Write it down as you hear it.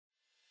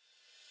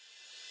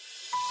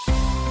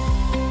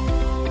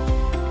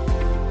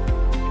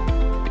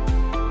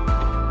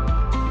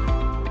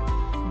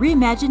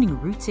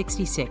Reimagining Route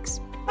 66.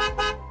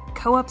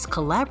 Co-ops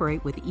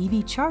collaborate with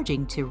EV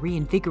charging to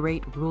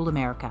reinvigorate rural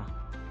America.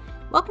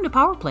 Welcome to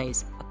Power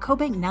Plays, a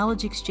CoBank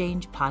Knowledge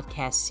Exchange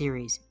podcast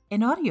series,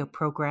 an audio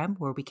program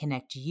where we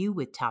connect you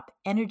with top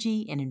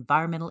energy and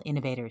environmental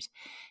innovators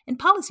and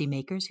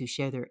policymakers who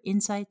share their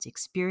insights,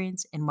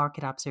 experience, and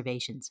market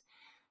observations.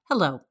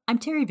 Hello, I'm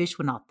Terry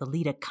Vishwanath, the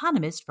lead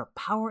economist for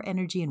Power,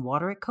 Energy, and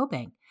Water at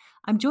CoBank.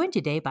 I'm joined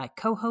today by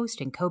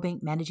co-host and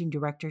CoBank Managing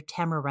Director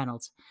Tamara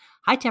Reynolds.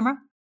 Hi, Tamara.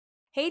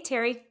 Hey,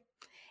 Terry.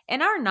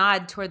 In our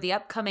nod toward the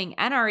upcoming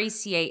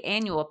NRECA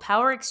annual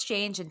Power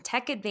Exchange and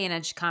Tech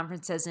Advantage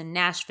conferences in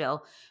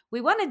Nashville,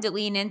 we wanted to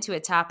lean into a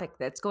topic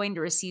that's going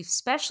to receive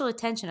special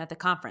attention at the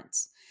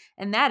conference,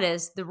 and that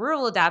is the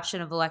rural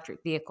adoption of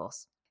electric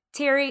vehicles.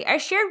 Terry, I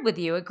shared with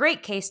you a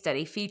great case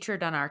study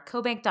featured on our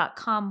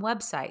cobank.com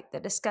website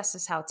that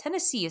discusses how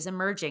Tennessee is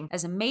emerging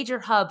as a major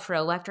hub for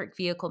electric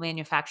vehicle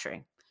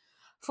manufacturing.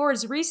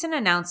 Ford's recent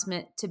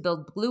announcement to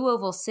build Blue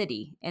Oval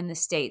City in the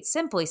state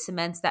simply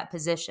cements that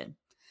position.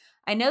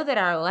 I know that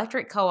our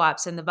electric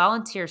co-ops in the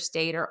volunteer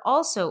state are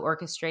also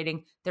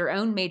orchestrating their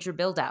own major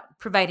build-out,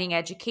 providing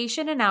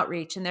education and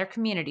outreach in their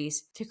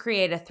communities to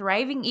create a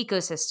thriving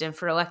ecosystem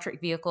for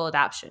electric vehicle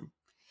adoption.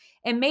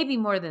 And maybe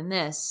more than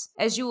this,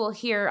 as you will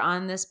hear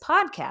on this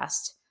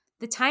podcast,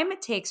 the time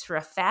it takes for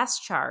a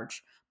fast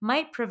charge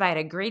might provide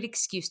a great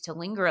excuse to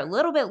linger a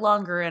little bit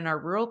longer in our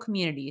rural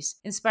communities,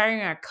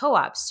 inspiring our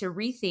co-ops to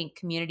rethink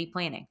community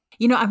planning.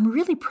 You know, I'm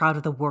really proud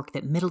of the work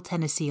that Middle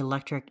Tennessee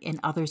Electric and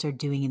others are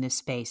doing in this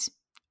space.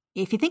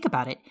 If you think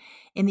about it,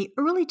 in the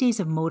early days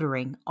of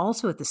motoring,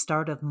 also at the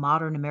start of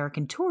modern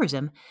American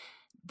tourism,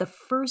 the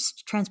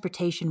first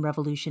transportation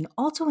revolution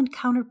also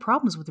encountered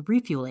problems with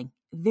refueling,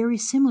 very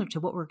similar to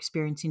what we're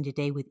experiencing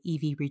today with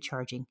EV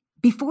recharging.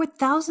 Before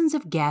thousands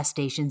of gas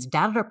stations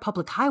dotted our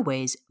public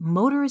highways,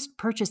 motorists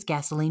purchased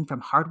gasoline from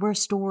hardware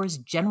stores,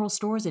 general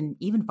stores, and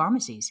even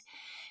pharmacies.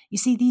 You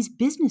see, these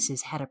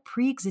businesses had a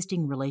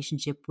pre-existing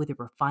relationship with the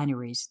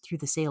refineries through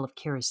the sale of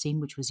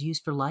kerosene, which was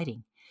used for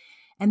lighting.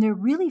 And there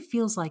really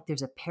feels like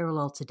there's a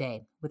parallel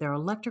today with our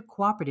electric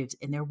cooperatives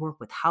in their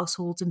work with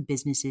households and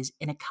businesses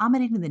in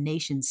accommodating the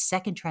nation's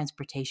second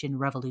transportation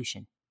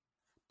revolution.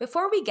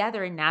 Before we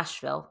gather in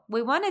Nashville,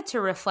 we wanted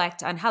to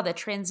reflect on how the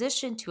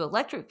transition to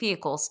electric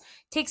vehicles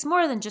takes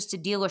more than just a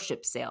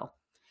dealership sale.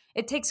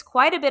 It takes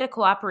quite a bit of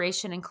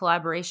cooperation and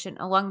collaboration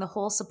along the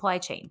whole supply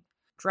chain.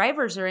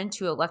 Drivers are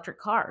into electric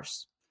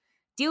cars.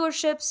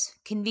 Dealerships,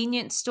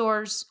 convenience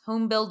stores,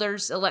 home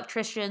builders,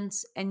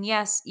 electricians, and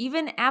yes,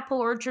 even apple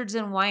orchards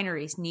and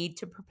wineries need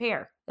to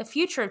prepare. The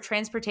future of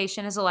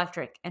transportation is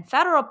electric, and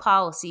federal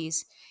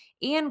policies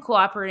and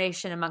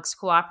cooperation amongst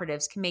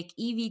cooperatives can make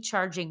EV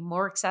charging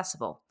more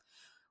accessible.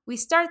 We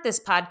start this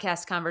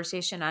podcast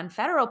conversation on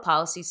federal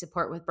policy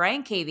support with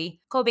Brian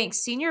Cavey, CoBank's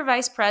Senior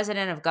Vice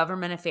President of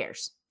Government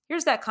Affairs.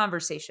 Here's that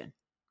conversation.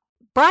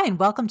 Brian,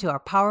 welcome to our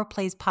Power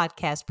Plays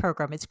podcast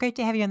program. It's great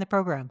to have you on the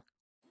program.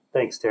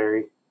 Thanks,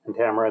 Terry and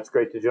Tamara. It's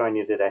great to join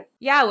you today.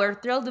 Yeah, we're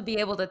thrilled to be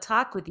able to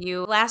talk with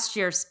you. Last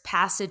year's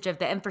passage of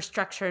the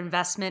Infrastructure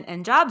Investment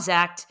and Jobs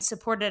Act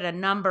supported a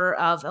number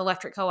of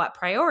electric co-op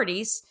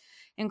priorities,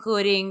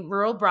 including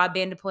rural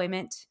broadband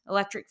deployment,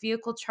 electric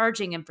vehicle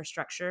charging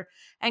infrastructure,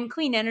 and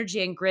clean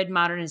energy and grid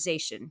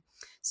modernization.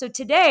 So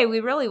today,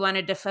 we really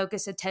wanted to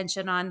focus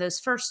attention on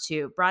those first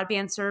two,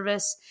 broadband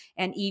service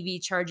and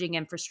EV charging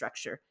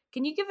infrastructure.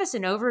 Can you give us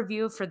an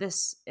overview for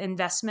this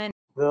investment?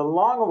 The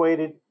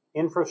long-awaited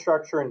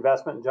Infrastructure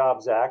Investment and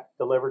Jobs Act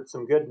delivered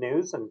some good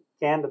news and,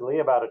 candidly,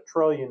 about $1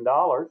 trillion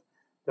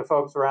to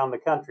folks around the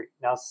country.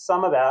 Now,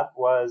 some of that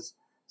was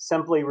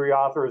simply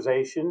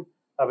reauthorization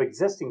of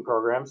existing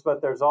programs,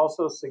 but there's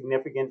also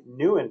significant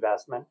new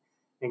investment,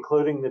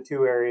 including the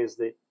two areas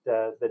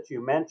that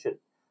you mentioned.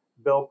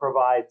 The bill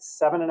provides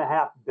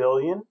 $7.5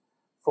 billion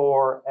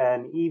for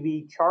an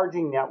EV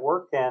charging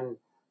network and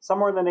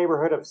somewhere in the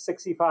neighborhood of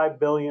 $65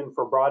 billion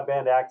for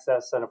broadband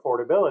access and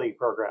affordability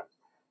programs.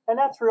 And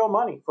that's real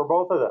money for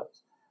both of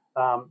those.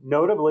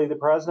 Notably, the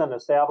president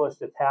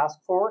established a task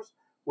force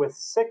with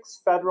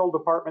 6 federal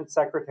department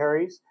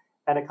secretaries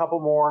and a couple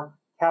more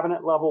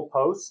cabinet-level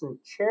posts and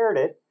chaired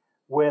it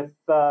with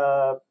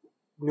former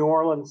New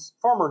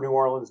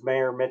Orleans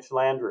Mayor Mitch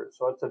Landrieu.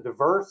 So it's a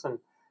diverse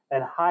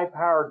and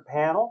high-powered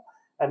panel,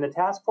 and the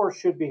task force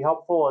should be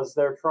helpful as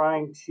they're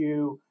trying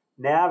to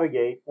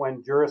navigate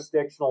when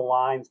jurisdictional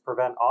lines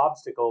prevent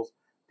obstacles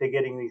to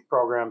getting these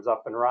programs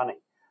up and running.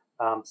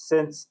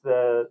 Since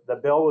the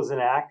bill was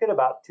enacted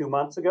about 2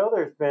 months ago,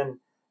 there's been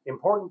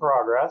important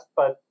progress,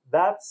 but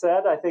that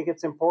said, I think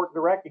it's important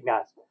to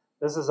recognize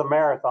this is a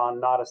marathon,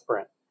 not a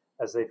sprint,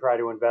 as they try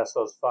to invest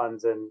those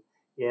funds in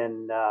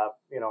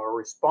a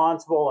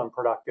responsible and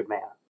productive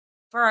manner.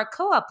 For our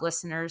co-op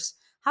listeners,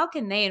 how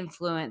can they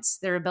influence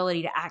their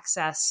ability to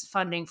access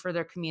funding for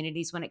their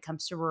communities when it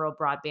comes to rural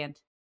broadband?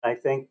 I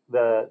think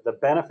the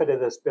benefit of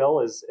this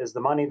bill is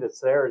the money that's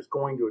there is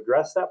going to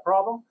address that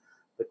problem.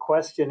 The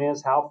question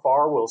is, how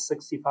far will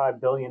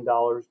 $65 billion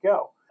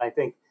go? I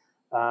think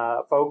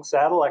folks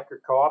at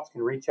electric co-ops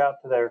can reach out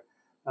to their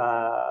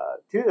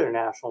to their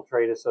National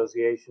Trade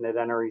Association at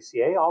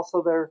NRECA.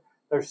 Also,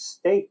 their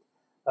state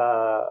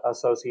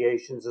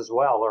associations as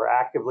well are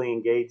actively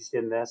engaged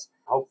in this.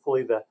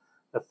 Hopefully, the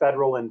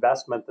federal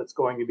investment that's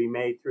going to be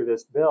made through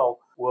this bill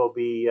will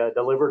be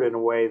delivered in a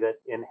way that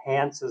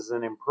enhances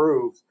and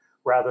improves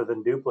rather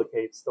than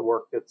duplicates the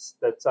work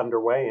that's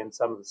underway in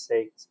some of the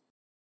states.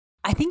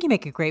 I think you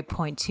make a great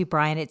point too,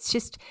 Brian. It's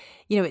just,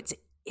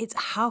 it's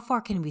how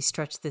far can we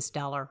stretch this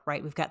dollar,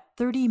 right? We've got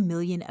 30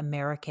 million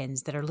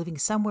Americans that are living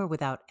somewhere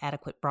without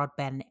adequate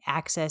broadband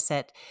access.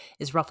 That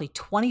is roughly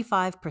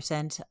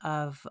 25%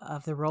 of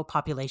the rural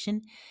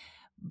population.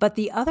 But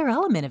the other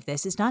element of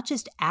this is not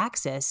just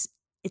access,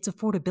 it's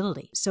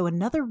affordability. So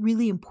another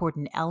really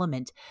important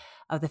element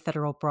of the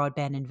federal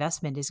broadband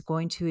investment is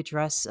going to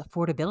address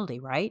affordability,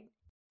 right?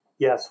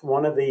 Yes,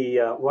 one of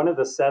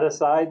the set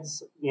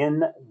asides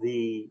in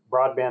the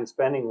broadband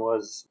spending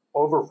was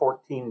over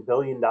 $14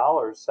 billion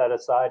set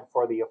aside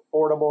for the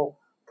Affordable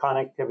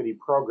Connectivity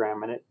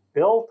Program, and it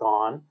built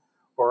on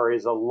or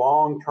is a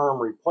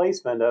long-term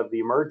replacement of the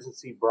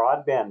emergency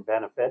broadband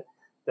benefit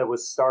that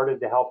was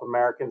started to help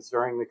Americans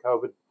during the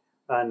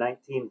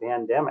COVID-19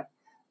 pandemic.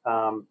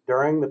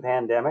 During the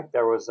pandemic,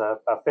 there was a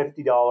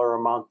 $50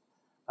 a month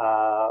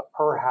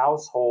per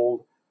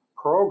household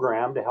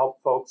program to help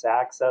folks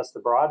access the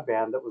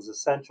broadband that was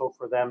essential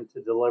for them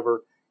to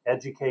deliver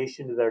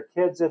education to their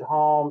kids at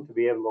home, to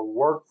be able to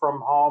work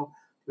from home,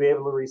 to be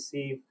able to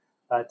receive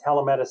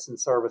telemedicine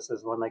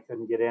services when they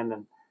couldn't get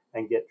in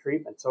and get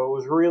treatment. So it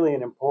was really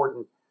an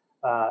important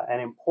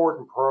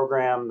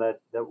program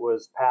that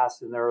was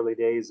passed in the early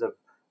days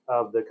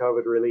of the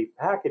COVID relief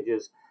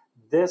packages.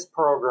 This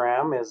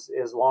program is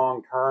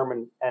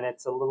long-term and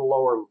it's a little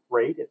lower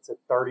rate. It's at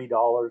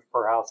 $30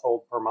 per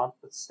household per month,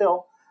 but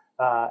still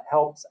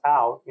helps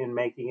out in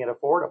making it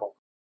affordable.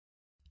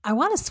 I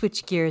want to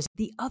switch gears.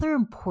 The other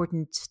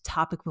important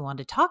topic we want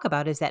to talk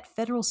about is that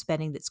federal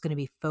spending that's going to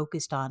be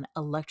focused on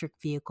electric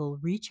vehicle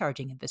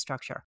recharging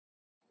infrastructure.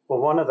 Well,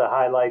 one of the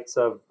highlights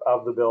of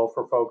the bill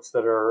for folks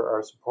that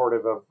are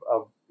supportive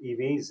of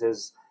EVs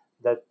is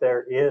that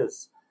there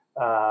is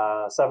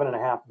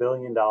 $7.5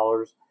 billion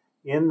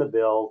in the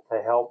bill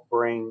to help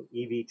bring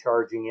EV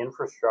charging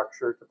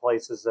infrastructure to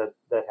places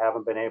that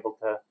haven't been able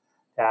to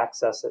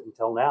access it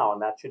until now.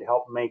 And that should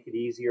help make it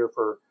easier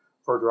for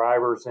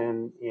drivers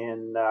in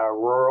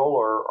rural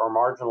or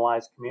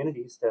marginalized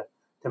communities to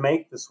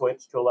make the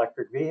switch to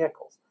electric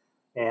vehicles.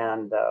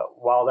 And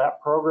while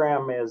that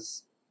program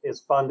is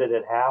funded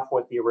at half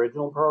what the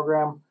original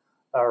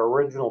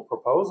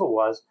proposal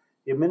was,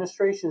 the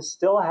administration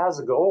still has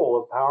a goal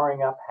of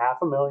powering up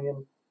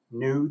 500,000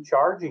 new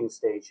charging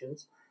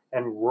stations,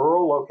 and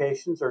rural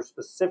locations are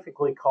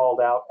specifically called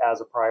out as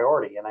a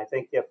priority. And I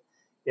think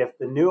if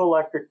the new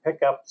electric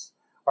pickups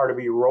are to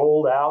be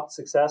rolled out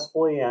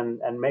successfully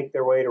and make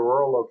their way to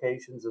rural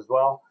locations as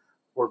well,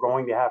 we're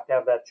going to have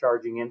that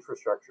charging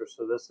infrastructure.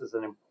 So this is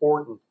an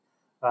important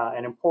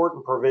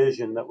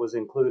provision that was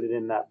included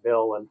in that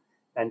bill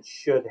and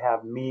should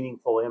have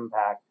meaningful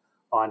impact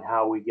on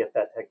how we get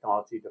that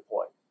technology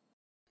deployed.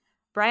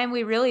 Brian,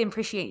 we really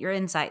appreciate your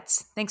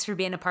insights. Thanks for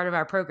being a part of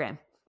our program.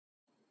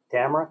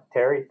 Tamara,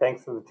 Terry,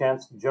 thanks for the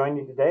chance to join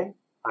you today.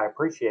 I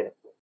appreciate it.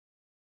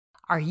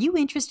 Are you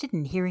interested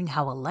in hearing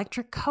how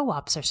electric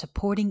co-ops are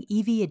supporting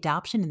EV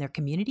adoption in their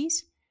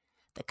communities?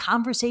 The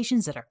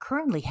conversations that are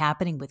currently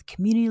happening with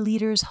community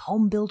leaders,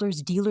 home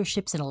builders,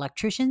 dealerships, and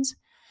electricians?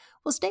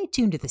 Well, stay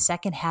tuned to the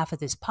second half of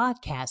this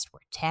podcast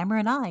where Tamara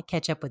and I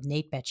catch up with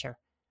Nate Betcher.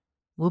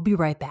 We'll be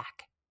right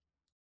back.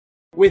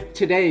 With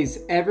today's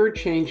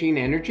ever-changing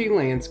energy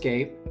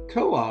landscape,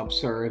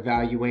 co-ops are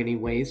evaluating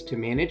ways to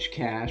manage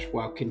cash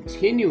while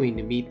continuing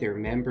to meet their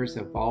members'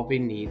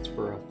 evolving needs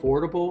for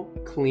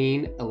affordable,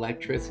 clean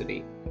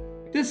electricity.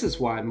 This is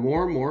why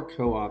more and more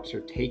co-ops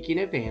are taking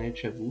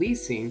advantage of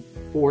leasing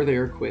for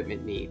their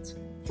equipment needs.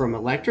 From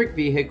electric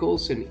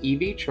vehicles and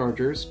EV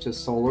chargers to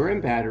solar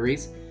and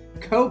batteries,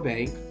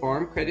 CoBank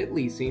Farm Credit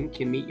Leasing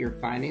can meet your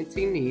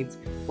financing needs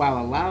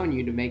while allowing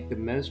you to make the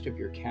most of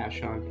your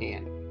cash on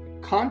hand.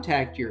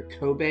 Contact your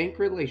CoBank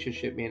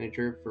relationship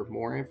manager for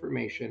more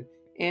information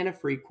and a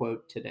free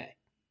quote today.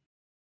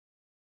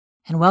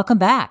 And welcome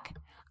back.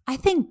 I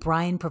think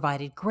Brian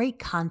provided great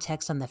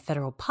context on the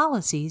federal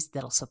policies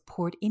that'll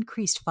support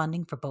increased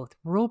funding for both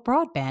rural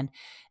broadband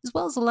as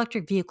well as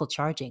electric vehicle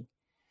charging.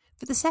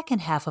 For the second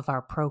half of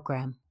our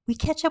program, we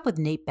catch up with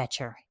Nate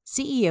Betcher,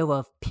 CEO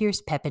of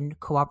Pierce Pepin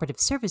Cooperative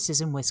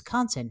Services in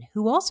Wisconsin,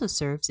 who also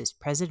serves as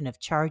president of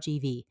Charge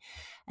EV,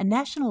 a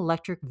national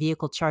electric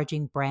vehicle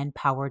charging brand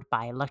powered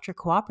by electric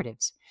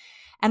cooperatives.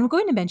 And I'm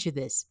going to mention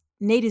this.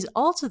 Nate is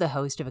also the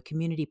host of a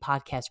community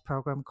podcast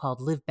program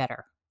called Live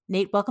Better.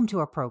 Nate, welcome to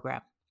our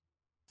program.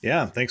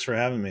 Yeah, thanks for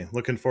having me.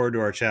 Looking forward to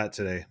our chat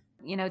today.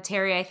 You know,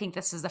 Terry, I think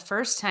this is the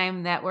first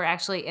time that we're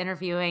actually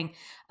interviewing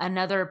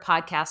another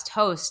podcast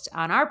host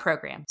on our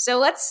program. So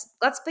let's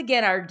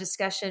begin our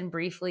discussion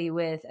briefly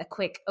with a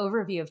quick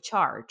overview of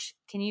Charge.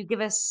 Can you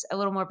give us a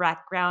little more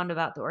background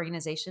about the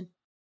organization?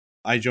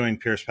 I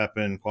joined Pierce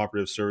Pepin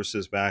Cooperative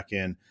Services back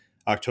in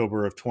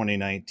October of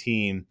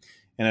 2019.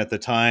 And at the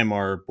time,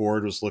 our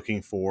board was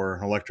looking for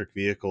an electric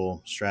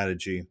vehicle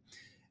strategy.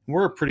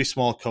 We're a pretty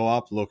small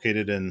co-op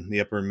located in the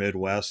upper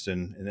Midwest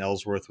in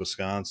Ellsworth,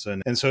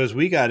 Wisconsin. And so as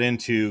we got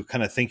into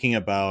kind of thinking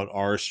about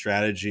our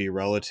strategy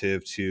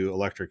relative to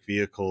electric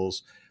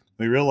vehicles,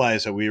 we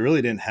realized that we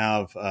really didn't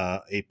have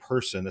a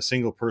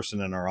single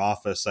person in our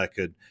office that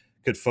could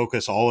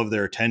focus all of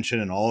their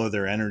attention and all of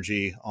their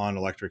energy on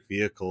electric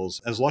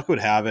vehicles. As luck would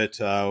have it,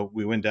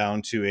 we went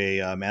down to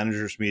a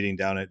managers meeting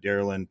down at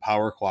Dairyland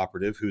Power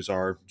Cooperative, who's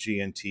our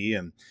GNT,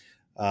 and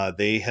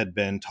they had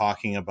been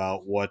talking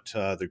about what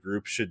the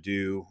group should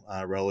do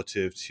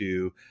relative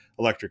to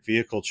electric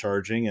vehicle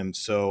charging. And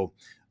so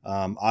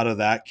out of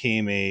that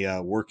came a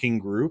working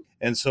group.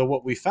 And so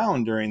what we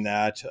found during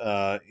that,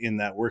 in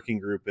that working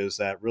group, is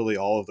that really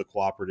all of the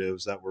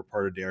cooperatives that were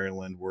part of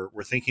Dairyland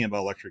were thinking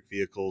about electric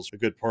vehicles. A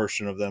good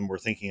portion of them were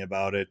thinking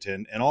about it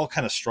and all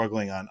kind of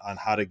struggling on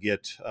how to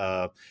get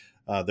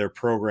their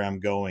program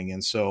going.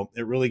 And so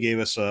it really gave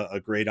us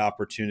a great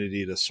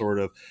opportunity to sort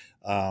of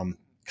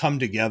come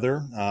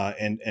together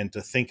and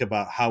to think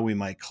about how we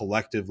might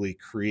collectively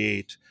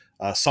create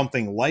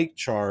something like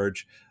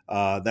Charge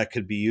that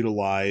could be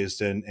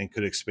utilized and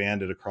could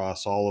expand it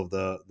across all of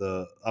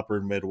the upper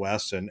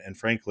Midwest and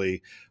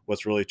frankly,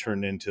 what's really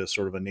turned into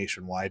sort of a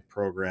nationwide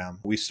program.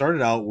 We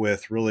started out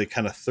with really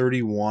kind of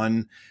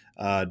 31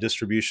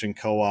 distribution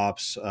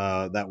co-ops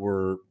that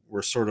were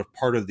sort of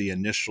part of the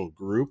initial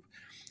group.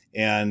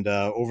 And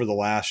over the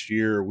last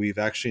year, we've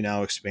actually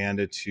now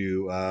expanded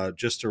to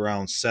just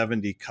around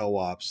 70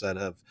 co-ops that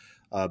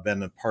have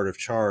been a part of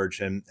Charge.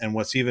 And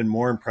what's even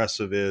more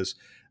impressive is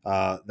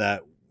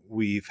that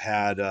we've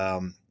had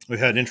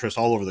interest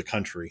all over the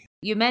country.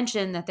 You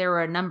mentioned that there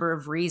were a number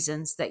of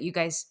reasons that you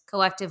guys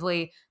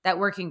collectively, that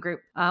working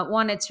group,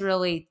 wanted to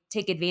really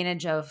take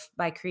advantage of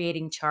by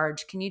creating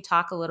Charge. Can you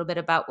talk a little bit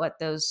about what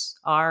those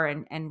are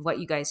and what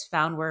you guys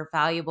found were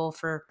valuable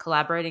for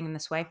collaborating in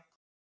this way?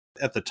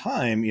 At the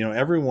time,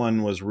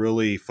 everyone was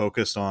really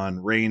focused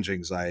on range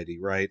anxiety,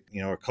 right?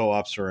 Our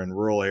co-ops are in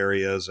rural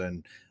areas,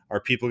 and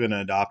are people going to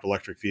adopt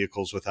electric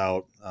vehicles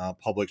without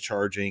public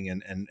charging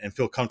and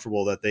feel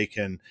comfortable that they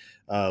can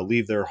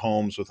leave their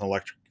homes with an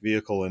electric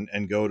vehicle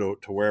and go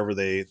to wherever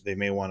they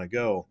may want to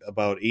go?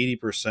 About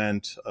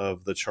 80%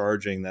 of the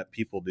charging that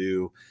people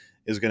do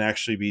is going to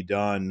actually be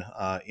done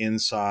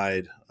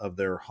inside of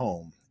their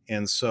home.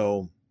 And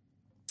so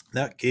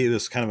that gave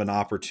us kind of an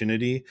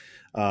opportunity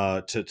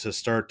to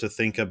start to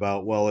think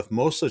about, well, if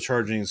most of the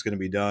charging is going to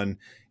be done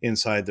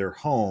inside their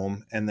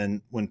home, and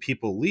then when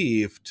people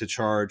leave to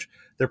charge,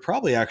 they're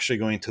probably actually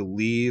going to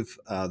leave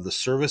the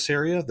service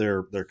area,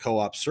 their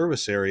co-op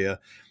service area,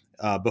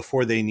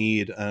 before they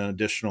need an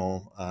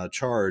additional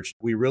charge.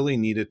 We really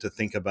needed to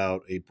think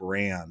about a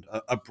brand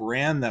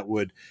that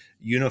would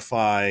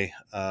unify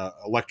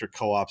electric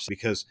co-ops,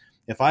 because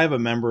if I have a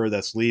member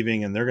that's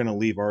leaving and they're going to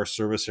leave our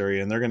service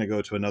area and they're going to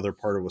go to another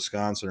part of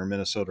Wisconsin or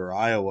Minnesota or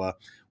Iowa,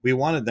 we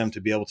wanted them to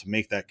be able to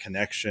make that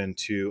connection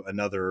to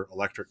another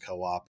electric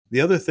co-op.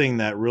 The other thing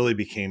that really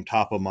became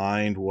top of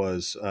mind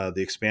was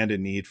the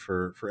expanded need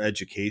for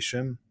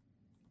education.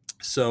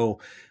 So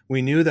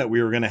we knew that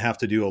we were going to have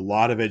to do a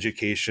lot of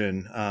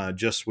education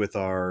just with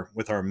our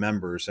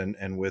members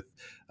and with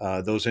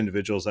those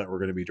individuals that were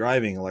going to be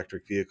driving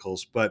electric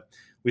vehicles. But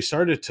we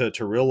started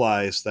to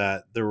realize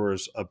that there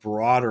was a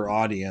broader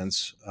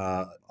audience.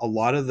 A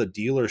lot of the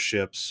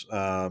dealerships,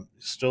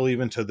 still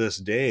even to this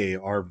day,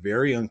 are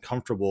very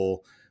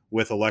uncomfortable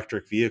with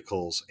electric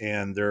vehicles,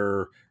 and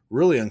they're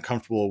really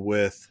uncomfortable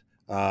with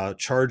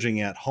charging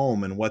at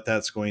home and what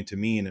that's going to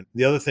mean. And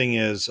the other thing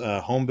is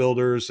home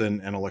builders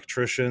and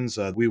electricians.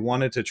 We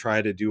wanted to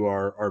try to do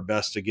our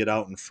best to get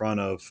out in front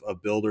of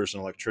builders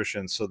and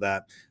electricians so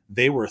that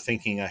they were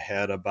thinking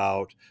ahead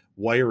about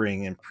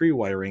wiring and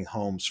pre-wiring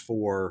homes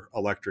for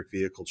electric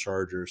vehicle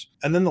chargers.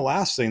 And then the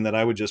last thing that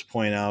I would just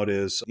point out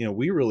is,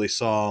 we really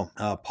saw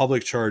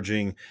public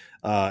charging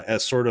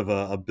as sort of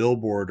a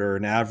billboard or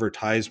an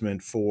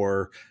advertisement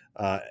for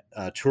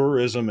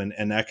tourism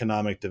and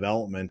economic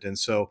development. And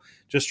so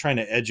just trying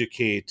to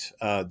educate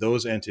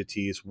those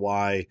entities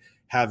why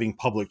having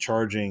public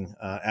charging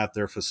at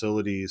their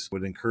facilities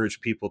would encourage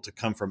people to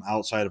come from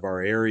outside of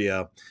our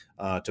area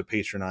to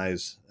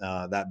patronize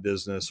that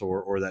business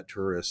or that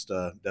tourist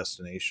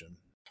destination.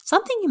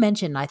 Something you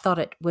mentioned, I thought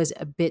it was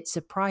a bit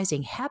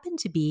surprising, happened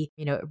to be,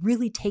 it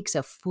really takes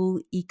a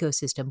full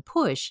ecosystem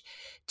push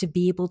to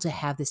be able to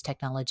have this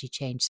technology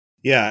change.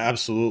 Yeah,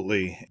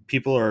 absolutely.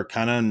 People are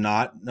kind of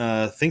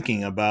not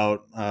thinking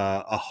about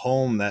a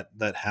home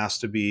that has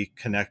to be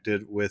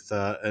connected with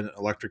an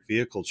electric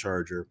vehicle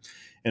charger.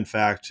 In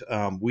fact,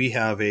 we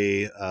have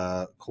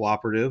a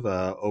cooperative,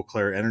 Eau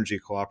Claire Energy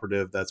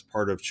Cooperative, that's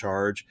part of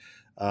Charge,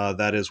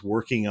 that is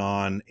working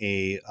on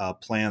a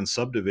planned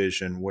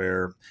subdivision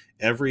where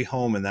every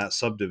home in that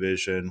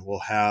subdivision will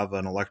have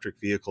an electric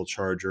vehicle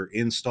charger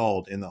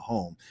installed in the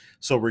home.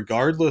 So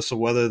regardless of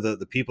whether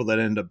the people that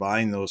end up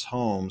buying those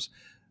homes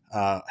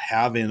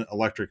have an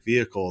electric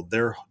vehicle,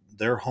 their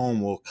their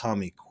home will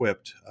come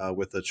equipped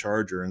with a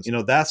charger. And,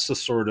 that's the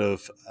sort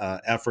of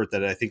effort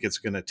that I think it's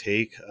going to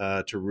take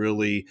to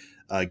really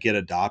get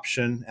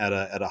adoption at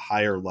a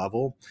higher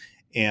level.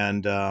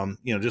 And,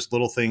 just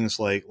little things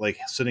like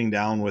sitting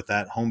down with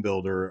that home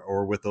builder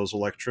or with those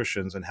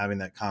electricians and having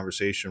that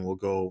conversation will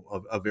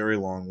go a very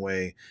long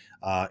way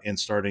in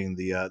starting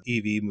the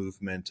EV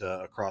movement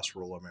across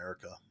rural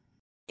America.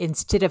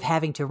 Instead of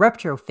having to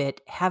retrofit,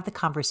 have the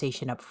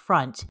conversation up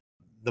front.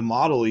 The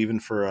model, even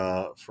for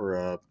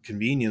a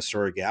convenience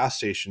store or a gas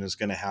station, is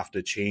going to have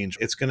to change.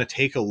 It's going to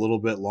take a little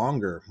bit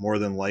longer, more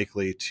than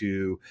likely,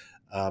 to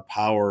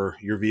power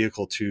your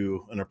vehicle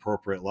to an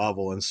appropriate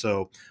level. And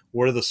so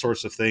what are the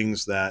sorts of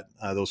things that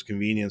those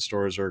convenience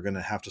stores are going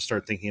to have to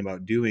start thinking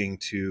about doing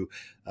to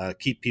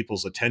keep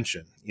people's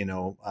attention?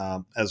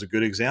 As a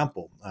good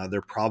example,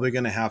 they're probably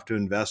going to have to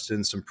invest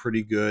in some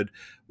pretty good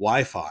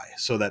Wi-Fi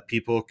so that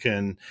people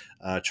can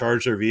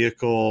charge their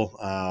vehicle,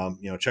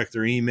 check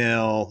their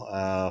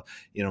email,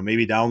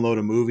 maybe download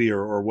a movie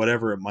or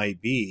whatever it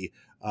might be.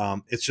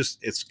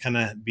 It's going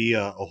to be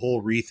a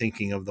whole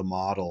rethinking of the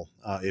model,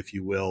 if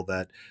you will,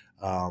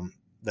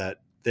 that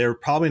they're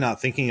probably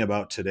not thinking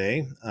about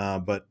today,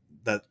 but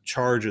that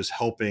Charge is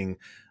helping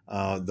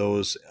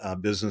those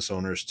business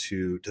owners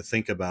to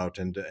think about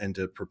and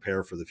to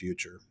prepare for the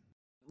future.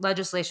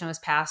 Legislation was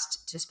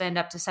passed to spend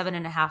up to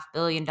 $7.5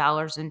 billion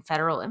in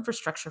federal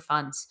infrastructure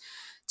funds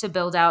to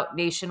build out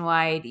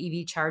nationwide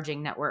EV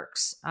charging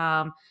networks.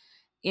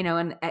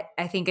 And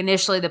I think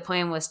initially the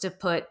plan was to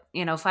put,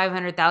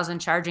 500,000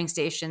 charging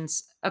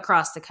stations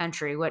across the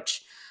country,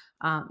 which,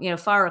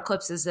 far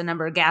eclipses the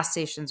number of gas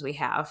stations we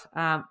have.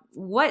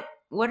 What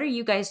are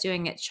you guys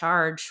doing at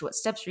Charge? What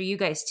steps are you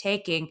guys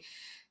taking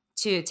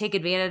to take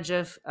advantage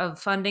of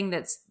funding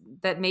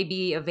that may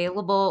be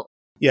available?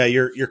 Yeah,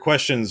 your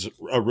question's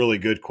a really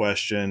good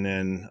question.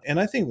 And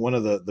I think one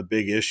of the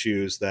big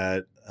issues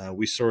that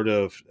we sort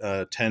of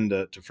tend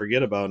to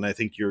forget about, and I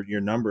think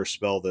your numbers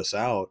spell this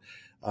out,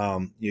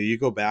 you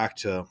go back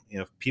to,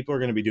 if people are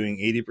going to be doing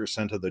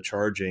 80% of the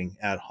charging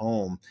at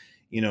home,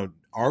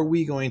 are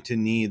we going to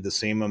need the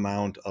same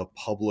amount of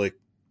public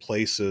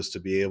places to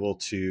be able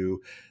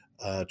to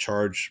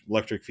charge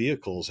electric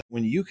vehicles?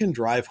 When you can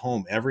drive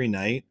home every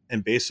night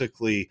and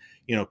basically,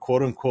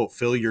 quote unquote,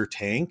 fill your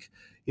tank,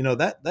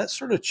 that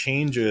sort of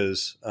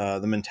changes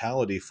the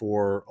mentality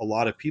for a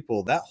lot of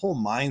people. That whole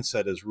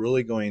mindset is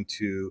really going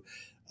to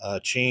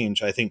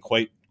change, I think,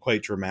 quite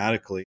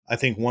dramatically. I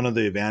think one of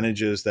the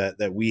advantages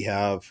that we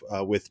have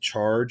with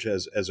Charge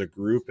as a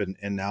group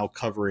and now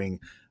covering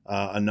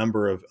a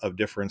number of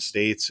different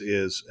states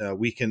is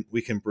we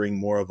can bring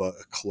more of a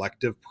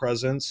collective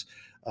presence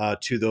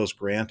to those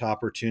grant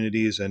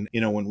opportunities. And,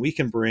 when we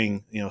can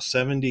bring,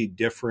 70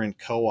 different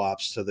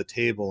co-ops to the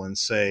table and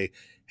say,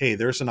 hey,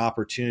 there's an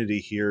opportunity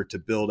here to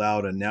build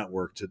out a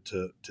network,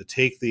 to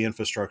take the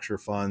infrastructure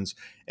funds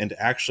and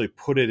to actually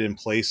put it in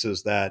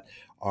places that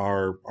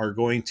are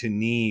going to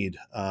need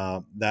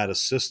that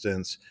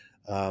assistance.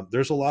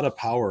 There's a lot of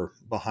power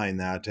behind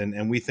that.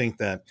 And we think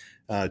that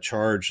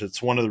Charge,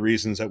 it's one of the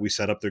reasons that we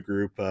set up the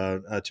group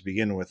to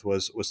begin with,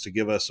 was to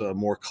give us a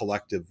more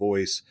collective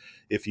voice,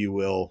 if you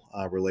will,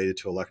 related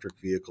to electric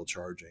vehicle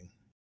charging.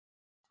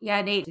 Yeah,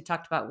 Nate, you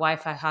talked about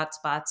Wi-Fi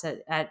hotspots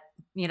at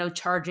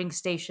charging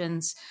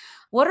stations.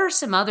 What are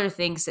some other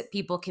things that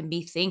people can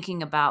be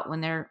thinking about when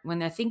they're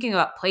thinking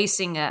about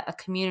placing a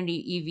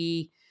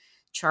community EV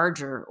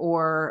charger,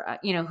 or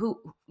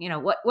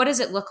what does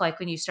it look like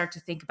when you start to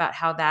think about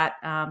how that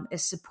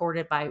is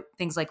supported by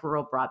things like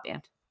rural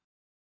broadband?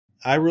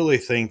 I really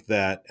think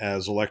that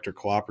as electric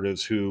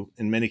cooperatives, who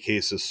in many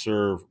cases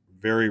serve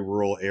very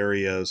rural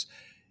areas,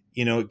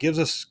 it gives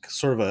us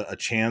sort of a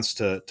chance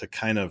to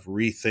kind of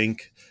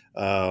rethink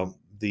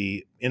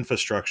the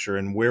infrastructure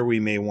and where we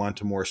may want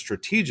to more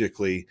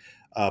strategically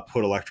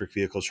put electric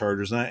vehicle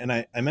chargers. And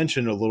I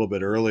mentioned a little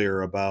bit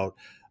earlier about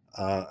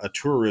a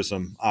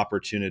tourism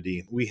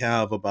opportunity. We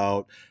have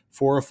about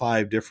 4 or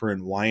 5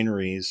 different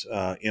wineries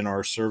in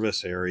our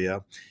service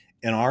area,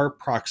 and our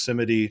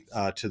proximity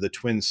to the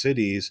Twin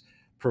Cities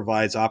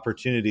provides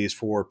opportunities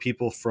for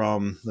people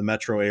from the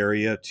metro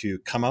area to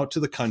come out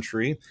to the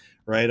country,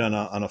 right,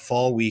 on a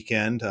fall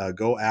weekend,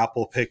 go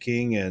apple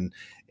picking and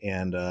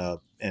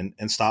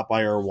stop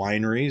by our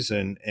wineries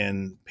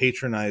and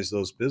patronize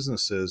those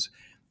businesses.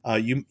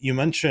 You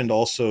mentioned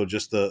also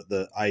just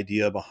the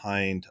idea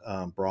behind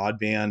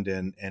broadband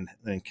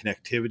and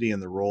connectivity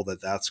and the role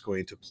that's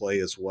going to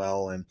play as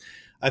well. And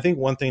I think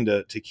one thing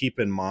to keep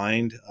in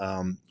mind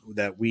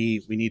that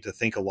we need to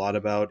think a lot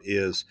about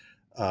is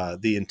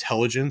the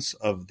intelligence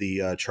of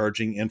the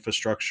charging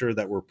infrastructure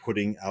that we're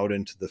putting out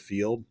into the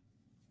field.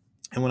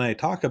 And when I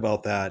talk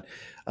about that,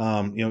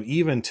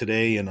 even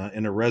today in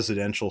a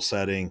residential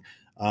setting,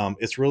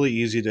 it's really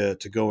easy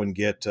to go and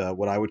get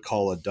what I would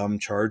call a dumb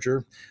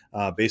charger,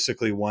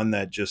 basically one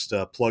that just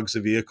plugs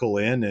the vehicle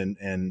in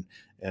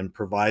and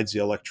provides the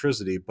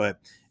electricity. But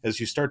as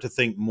you start to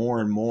think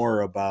more and more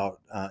about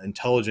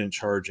intelligent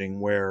charging,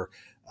 where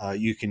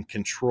you can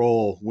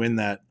control when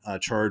that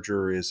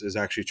charger is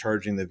actually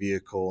charging the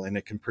vehicle, and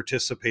it can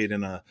participate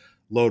in a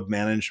load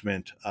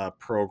management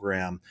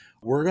program.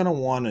 We're going to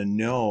want to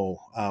know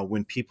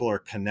when people are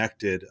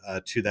connected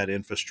to that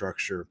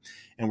infrastructure,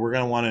 and we're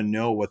going to want to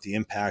know what the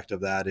impact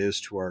of that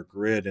is to our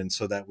grid, and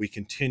so that we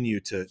continue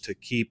to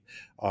keep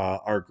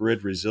our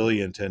grid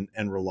resilient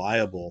and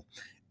reliable.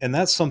 And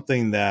that's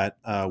something that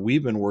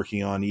we've been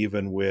working on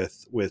even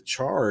with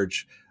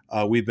Charge.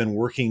 We've been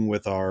working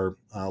with our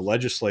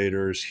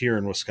legislators here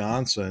in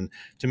Wisconsin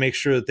to make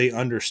sure that they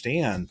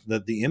understand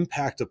that the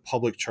impact of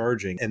public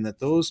charging, and that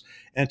those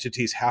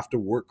entities have to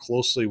work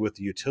closely with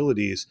the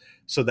utilities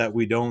so that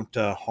we don't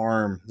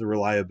harm the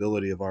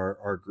reliability of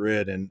our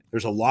grid. And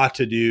there's a lot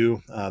to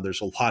do.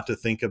 There's a lot to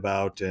think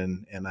about.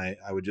 And I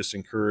would just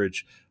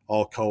encourage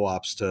all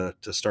co-ops to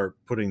start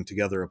putting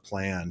together a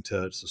plan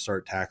to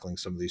start tackling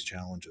some of these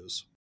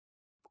challenges.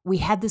 We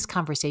had this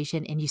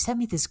conversation and you sent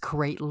me this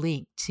great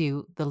link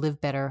to the Live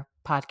Better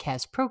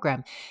podcast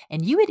program.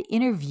 And you had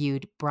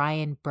interviewed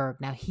Brian Berg.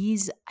 Now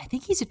I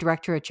think he's a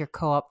director at your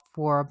co-op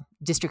for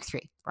District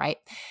 3, right?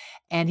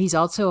 And he's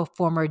also a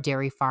former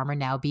dairy farmer,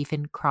 now beef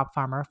and crop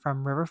farmer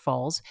from River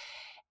Falls.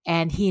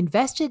 And he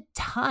invested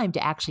time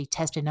to actually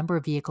test a number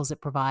of vehicles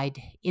that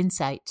provide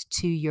insight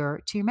to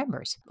your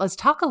members. Let's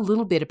talk a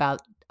little bit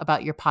about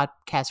your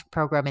podcast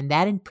program, and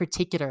that in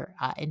particular,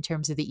 in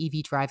terms of the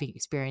EV driving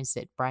experience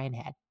that Brian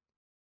had.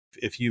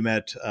 If you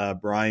met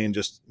Brian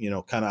just,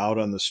 kind of out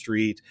on the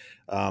street,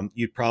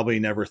 you'd probably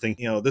never think,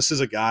 this is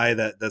a guy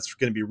that's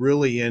going to be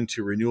really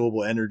into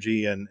renewable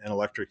energy and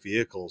electric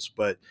vehicles,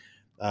 but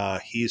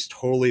he's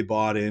totally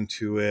bought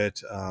into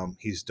it.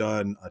 He's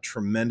done a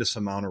tremendous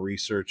amount of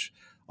research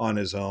on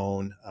his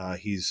own.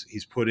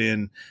 He's put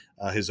in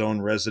his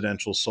own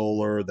residential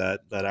solar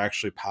that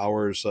actually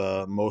powers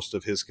most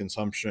of his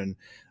consumption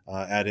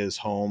at his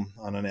home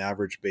on an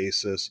average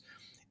basis.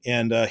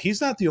 And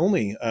he's not the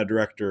only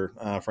director,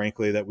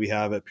 frankly, that we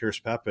have at Pierce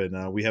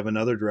Pepin. We have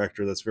another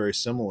director that's very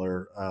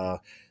similar,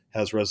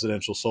 has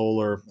residential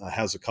solar,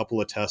 has a couple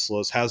of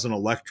Teslas, has an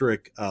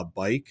electric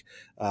bike,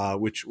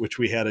 which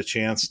we had a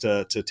chance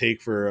to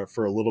take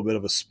for a little bit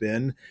of a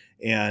spin,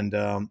 and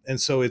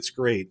so it's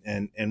great.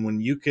 And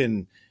when you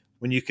can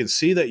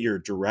see that your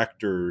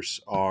directors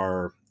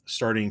are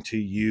starting to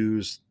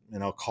use,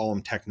 and I'll call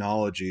them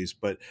technologies,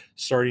 but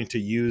starting to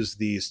use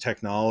these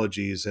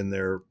technologies in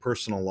their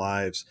personal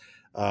lives,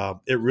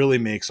 it really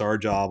makes our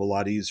job a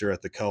lot easier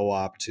at the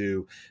co-op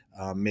to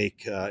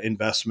make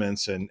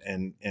investments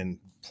and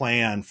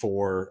plan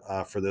for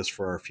this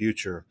for our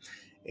future.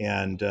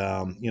 And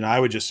I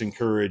would just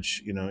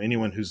encourage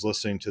anyone who's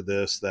listening to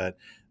this that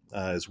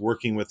is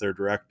working with their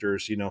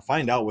directors,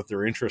 find out what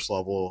their interest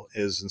level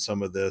is in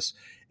some of this,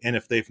 and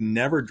if they've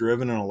never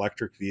driven an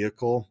electric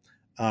vehicle,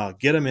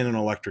 get them in an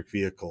electric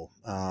vehicle,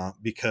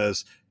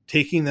 because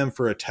taking them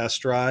for a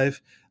test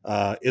drive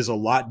is a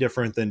lot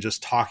different than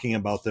just talking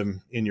about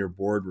them in your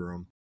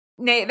boardroom.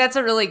 Nate, that's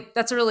a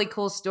really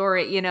cool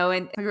story,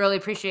 and we really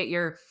appreciate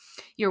your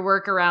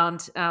work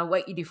around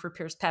what you do for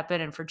Pierce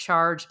Pepin and for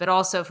Charge, but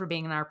also for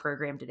being in our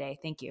program today.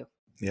 Thank you.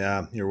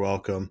 Yeah, you're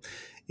welcome.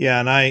 Yeah,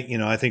 and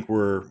I think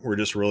we're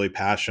just really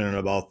passionate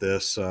about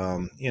this.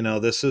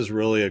 This is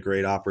really a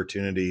great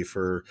opportunity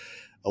for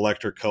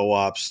electric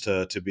co-ops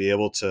to be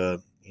able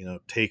to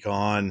take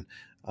on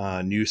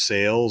new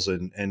sales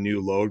and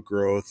new load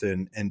growth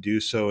and do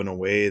so in a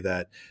way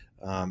that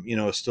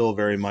is still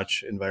very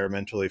much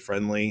environmentally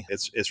friendly.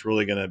 It's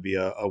really going to be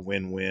a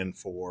win-win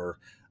for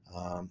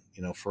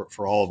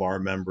all of our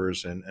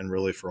members and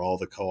really for all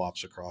the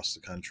co-ops across the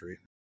country.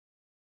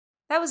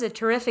 That was a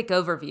terrific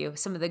overview of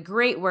some of the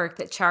great work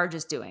that Charge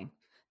is doing.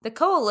 The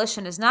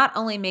coalition is not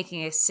only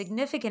making a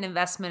significant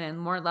investment in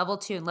more Level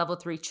 2 and Level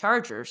 3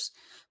 chargers,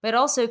 but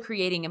also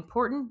creating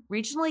important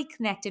regionally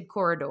connected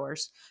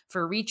corridors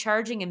for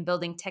recharging and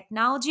building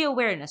technology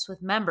awareness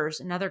with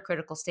members and other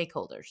critical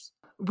stakeholders.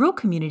 Rural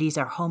communities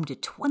are home to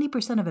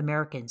 20% of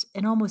Americans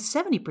and almost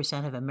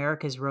 70% of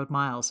America's road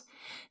miles.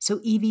 So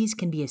EVs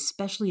can be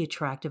especially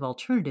attractive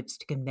alternatives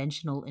to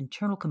conventional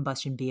internal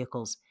combustion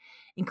vehicles.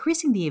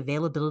 Increasing the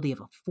availability of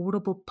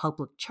affordable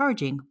public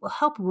charging will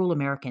help rural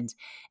Americans,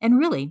 and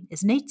really,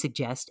 as Nate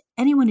suggests,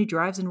 anyone who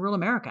drives in rural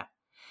America.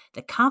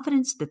 The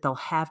confidence that they'll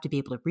have to be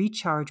able to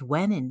recharge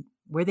when and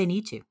where they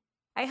need to.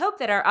 I hope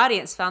that our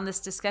audience found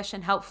this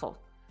discussion helpful.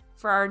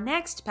 For our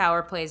next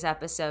Power Plays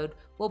episode,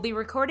 we'll be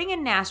recording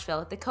in Nashville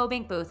at the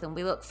CoBank booth, and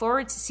we look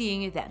forward to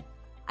seeing you then.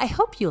 I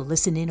hope you'll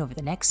listen in over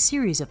the next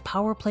series of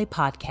Power Play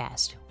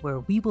podcast,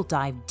 where we will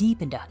dive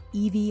deep into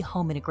EV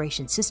home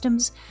integration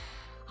systems,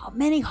 how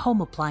many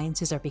home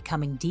appliances are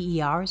becoming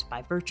DERs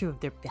by virtue of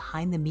their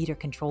behind-the-meter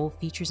control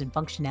features and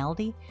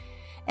functionality,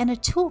 and a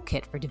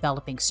toolkit for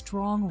developing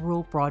strong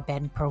rural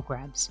broadband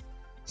programs.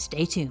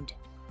 Stay tuned.